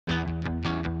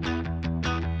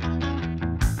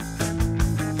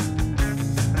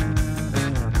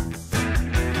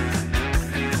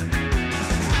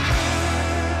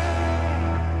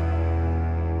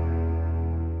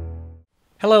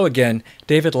Hello again,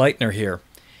 David Leitner here.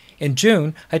 In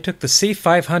June, I took the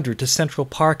C500 to Central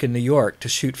Park in New York to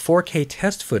shoot 4K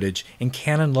test footage in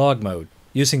Canon log mode,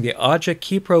 using the Aja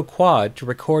Keypro Quad to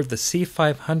record the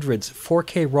C500's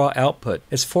 4K raw output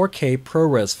as 4K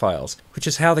ProRes files, which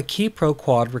is how the Keypro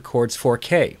Quad records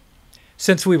 4K.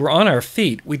 Since we were on our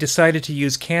feet, we decided to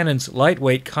use Canon's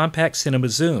lightweight compact cinema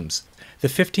zooms, the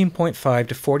 15.5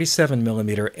 to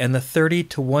 47mm and the 30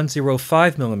 to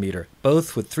 105mm,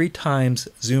 both with 3 times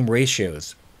zoom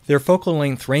ratios. Their focal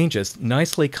length ranges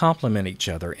nicely complement each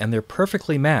other, and they're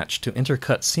perfectly matched to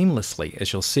intercut seamlessly,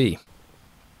 as you'll see.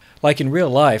 Like in real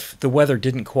life, the weather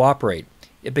didn't cooperate.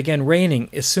 It began raining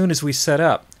as soon as we set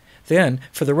up. Then,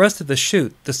 for the rest of the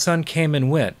shoot, the sun came and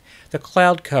went. The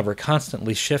cloud cover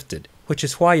constantly shifted, which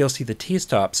is why you'll see the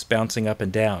T-stops bouncing up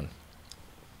and down.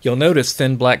 You'll notice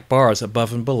thin black bars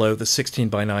above and below the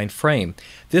 16:9 frame.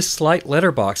 This slight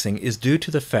letterboxing is due to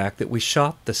the fact that we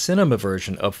shot the cinema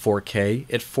version of 4K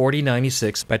at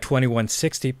 4096 by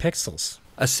 2160 pixels,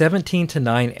 a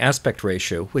 17:9 aspect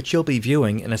ratio, which you'll be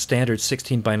viewing in a standard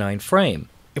 16:9 frame.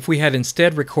 If we had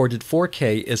instead recorded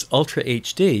 4K as Ultra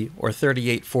HD, or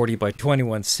 3840 by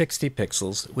 2160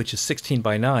 pixels, which is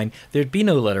 16:9, there'd be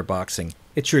no letterboxing.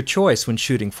 It's your choice when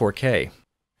shooting 4K.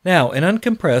 Now, an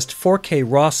uncompressed 4K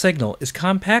raw signal is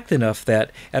compact enough that,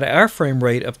 at our frame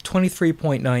rate of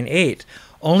 23.98,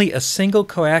 only a single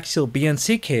coaxial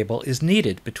BNC cable is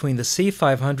needed between the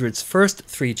C500's first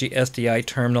 3G SDI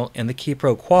terminal and the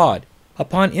Keypro Quad.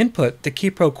 Upon input, the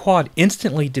Keypro Quad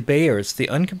instantly debayers the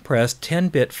uncompressed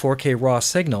 10-bit 4K raw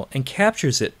signal and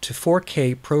captures it to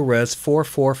 4K ProRes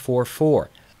 4444.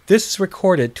 This is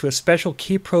recorded to a special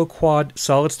Keypro Quad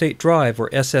solid-state drive, or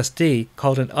SSD,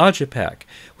 called an Aja pack,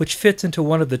 which fits into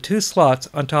one of the 2 slots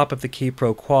on top of the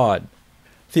Keypro Quad.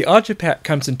 The Aja pack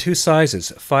comes in 2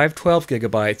 sizes,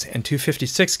 512GB and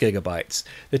 256GB.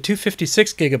 The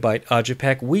 256GB Aja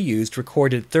pack we used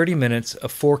recorded 30 minutes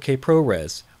of 4K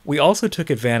ProRes. We also took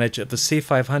advantage of the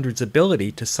C500's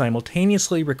ability to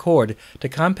simultaneously record to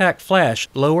compact flash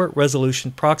lower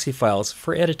resolution proxy files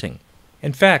for editing.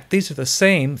 In fact, these are the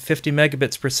same 50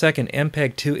 megabits per second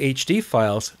MPEG-2 HD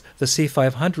files the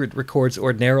C500 records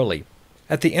ordinarily.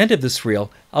 At the end of this reel,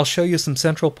 I'll show you some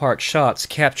Central Park shots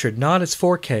captured not as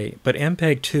 4K but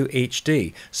MPEG-2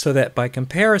 HD, so that by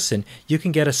comparison you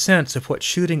can get a sense of what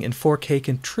shooting in 4K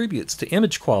contributes to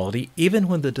image quality even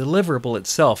when the deliverable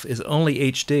itself is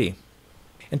only HD.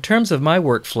 In terms of my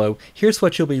workflow, here's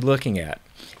what you'll be looking at.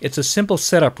 It's a simple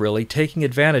setup really, taking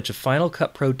advantage of Final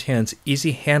Cut Pro X's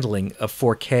easy handling of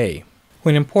 4K.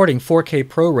 When importing 4K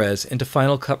ProRes into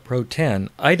Final Cut Pro X,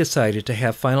 I decided to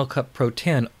have Final Cut Pro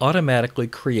X automatically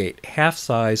create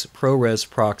half-size ProRes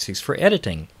proxies for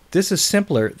editing. This is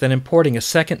simpler than importing a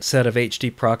second set of HD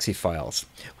proxy files.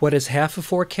 What is half of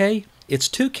 4K? It's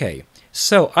 2K.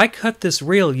 So I cut this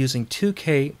reel using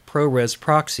 2K ProRes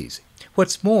proxies.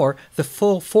 What's more, the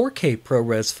full 4K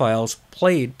ProRes files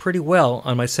played pretty well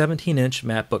on my 17-inch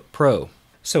MacBook Pro.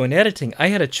 So in editing, I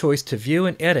had a choice to view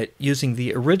and edit using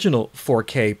the original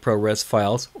 4K ProRes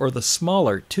files or the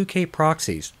smaller 2K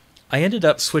proxies. I ended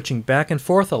up switching back and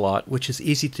forth a lot, which is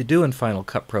easy to do in Final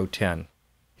Cut Pro X.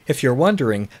 If you're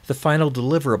wondering, the final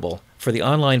deliverable for the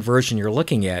online version you're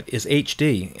looking at is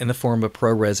HD in the form of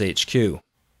ProRes HQ.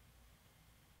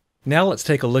 Now let's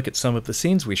take a look at some of the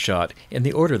scenes we shot in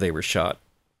the order they were shot.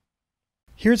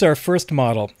 Here's our first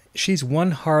model. She's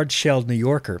one hard-shelled New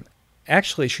Yorker.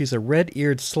 Actually, she's a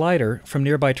red-eared slider from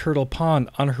nearby Turtle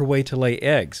Pond on her way to lay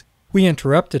eggs. We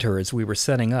interrupted her as we were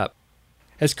setting up.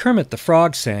 As Kermit the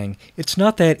Frog sang, "It's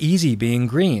not that easy being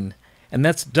green," and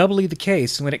that's doubly the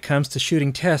case when it comes to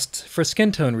shooting tests for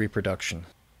skin tone reproduction.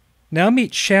 Now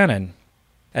meet Shannon,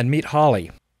 and meet Holly.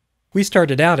 We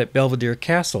started out at Belvedere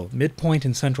Castle, midpoint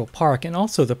in Central Park, and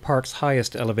also the park's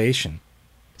highest elevation.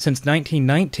 Since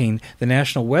 1919, the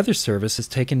National Weather Service has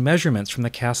taken measurements from the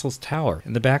castle's tower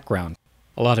in the background.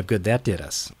 A lot of good that did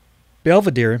us.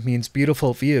 Belvedere means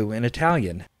beautiful view in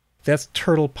Italian. That's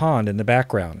Turtle Pond in the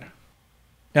background.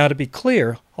 Now to be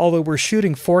clear, although we're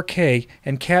shooting 4K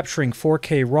and capturing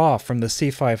 4K RAW from the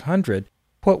C500,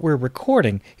 what we're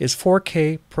recording is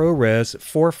 4K ProRes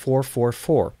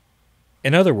 4444.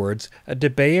 In other words, a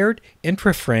debayered,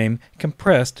 intra-frame,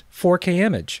 compressed 4K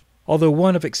image, although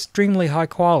one of extremely high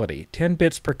quality, 10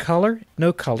 bits per color,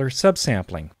 no color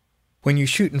subsampling. When you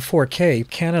shoot in 4K,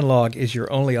 Canon log is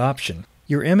your only option.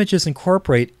 Your images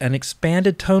incorporate an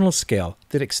expanded tonal scale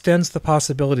that extends the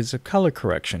possibilities of color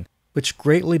correction, which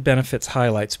greatly benefits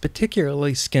highlights,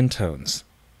 particularly skin tones.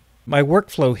 My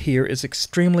workflow here is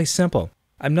extremely simple.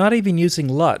 I'm not even using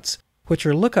LUTs, which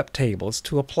are lookup tables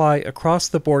to apply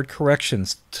across-the-board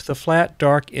corrections to the flat,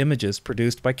 dark images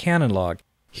produced by Canon log.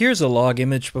 Here's a log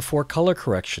image before color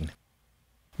correction.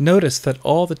 Notice that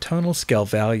all the tonal scale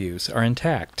values are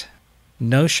intact.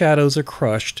 No shadows are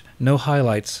crushed, no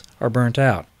highlights are burnt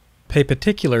out. Pay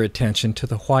particular attention to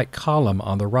the white column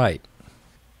on the right.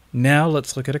 Now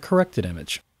let's look at a corrected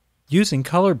image. Using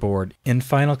Color Board in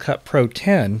Final Cut Pro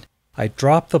 10, I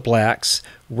dropped the blacks,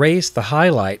 raised the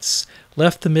highlights,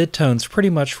 left the midtones pretty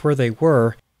much where they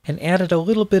were, and added a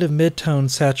little bit of midtone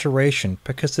saturation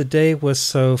because the day was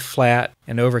so flat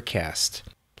and overcast.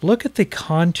 Look at the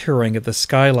contouring of the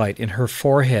skylight in her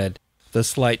forehead, the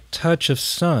slight touch of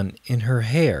sun in her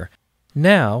hair.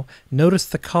 Now, notice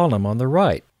the column on the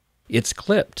right. It's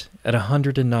clipped at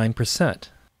 109%.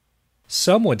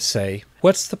 Some would say,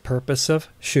 what's the purpose of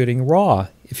shooting raw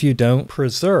if you don't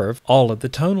preserve all of the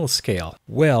tonal scale?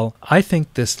 Well, I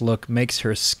think this look makes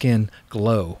her skin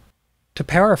glow. To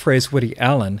paraphrase Woody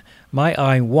Allen, my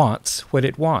eye wants what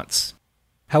it wants.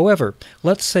 However,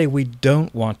 let's say we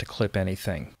don't want to clip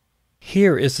anything.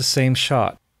 Here is the same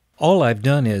shot. All I've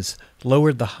done is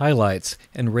lowered the highlights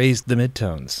and raised the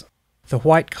midtones. The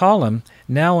white column,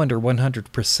 now under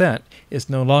 100%, is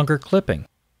no longer clipping.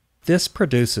 This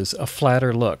produces a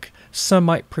flatter look. Some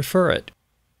might prefer it.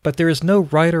 But there is no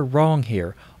right or wrong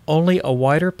here, only a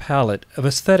wider palette of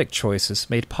aesthetic choices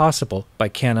made possible by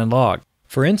Canon Log.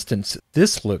 For instance,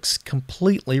 this looks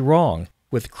completely wrong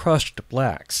with crushed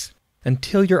blacks,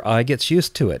 until your eye gets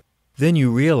used to it. Then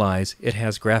you realize it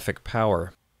has graphic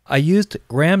power. I used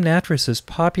Graham Natras's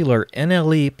popular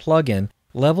NLE plugin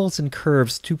Levels and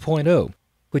Curves 2.0,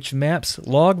 which maps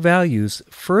log values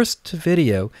first to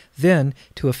video, then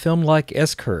to a film-like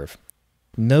S-curve.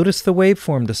 Notice the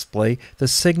waveform display, the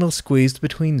signal squeezed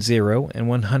between 0 and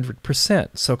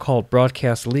 100%, so-called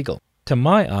broadcast legal. To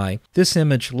my eye, this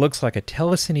image looks like a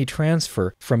telecine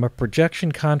transfer from a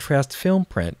projection contrast film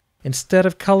print instead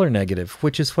of color negative,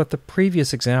 which is what the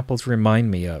previous examples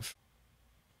remind me of.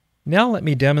 Now let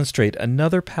me demonstrate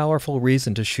another powerful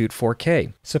reason to shoot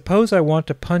 4K. Suppose I want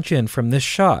to punch in from this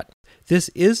shot. This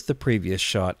is the previous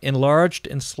shot, enlarged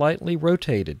and slightly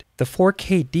rotated. The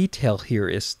 4K detail here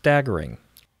is staggering.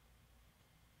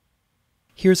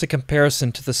 Here's a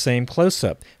comparison to the same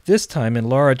close-up, this time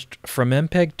enlarged from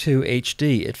MPEG-2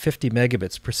 HD at 50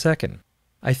 megabits per second.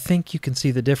 I think you can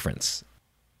see the difference.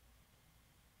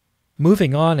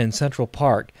 Moving on in Central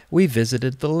Park, we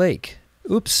visited the lake.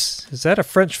 Oops, is that a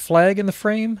French flag in the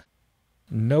frame?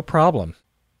 No problem.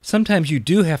 Sometimes you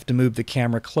do have to move the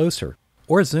camera closer,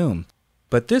 or zoom,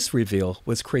 but this reveal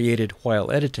was created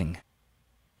while editing.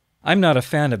 I'm not a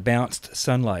fan of bounced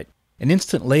sunlight. An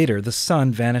instant later, the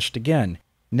sun vanished again.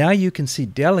 Now you can see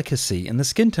delicacy in the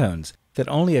skin tones that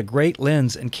only a great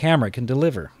lens and camera can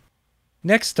deliver.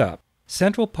 Next up,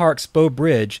 Central Park's Bow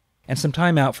Bridge and some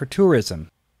time out for tourism.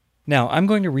 Now I'm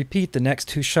going to repeat the next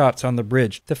two shots on the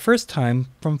bridge, the first time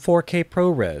from 4K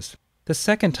ProRes, the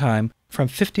second time from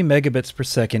 50 megabits per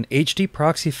second HD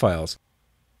proxy files.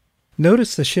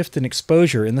 Notice the shift in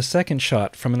exposure in the second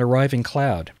shot from an arriving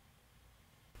cloud.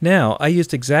 Now I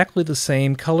used exactly the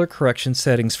same color correction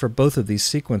settings for both of these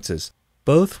sequences.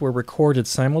 Both were recorded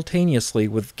simultaneously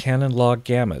with Canon Log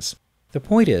Gammas. The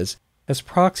point is, as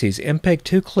proxies,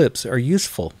 MPEG-2 clips are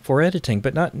useful for editing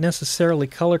but not necessarily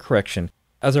color correction,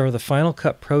 as are the Final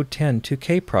Cut Pro 10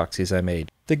 2K proxies I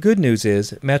made. The good news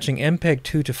is, matching MPEG-2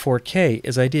 to 4K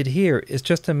as I did here is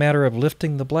just a matter of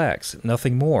lifting the blacks,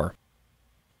 nothing more.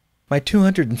 My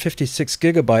 256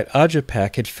 gigabyte audio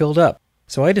pack had filled up,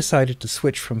 so I decided to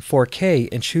switch from 4K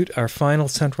and shoot our final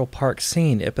Central Park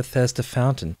scene at Bethesda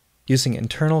Fountain, using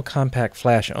internal compact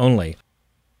flash only.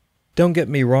 Don't get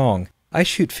me wrong, I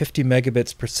shoot 50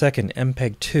 megabits per second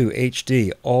MPEG-2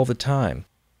 HD all the time.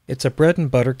 It's a bread and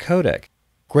butter codec.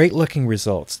 Great looking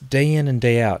results, day in and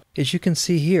day out, as you can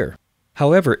see here.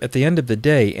 However, at the end of the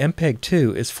day,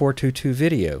 MPEG-2 is 422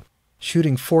 video.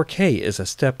 Shooting 4K is a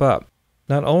step up.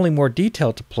 Not only more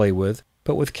detail to play with,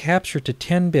 but with capture to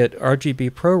 10-bit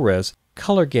RGB ProRes,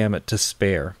 color gamut to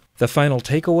spare. The final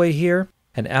takeaway here?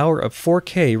 An hour of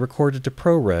 4K recorded to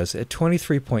ProRes at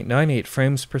 23.98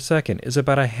 frames per second is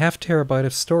about a ½ terabyte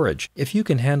of storage. If you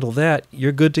can handle that,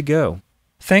 you're good to go.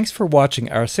 Thanks for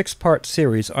watching our 6-part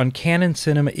series on Canon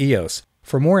Cinema EOS.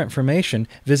 For more information,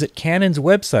 visit Canon's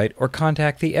website or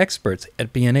contact the experts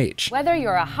at B&H. Whether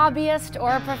you're a hobbyist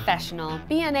or a professional,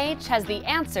 B&H has the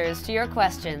answers to your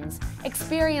questions.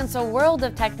 Experience a world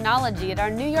of technology at our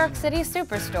New York City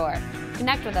Superstore.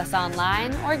 Connect with us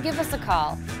online or give us a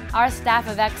call. Our staff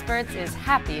of experts is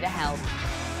happy to help.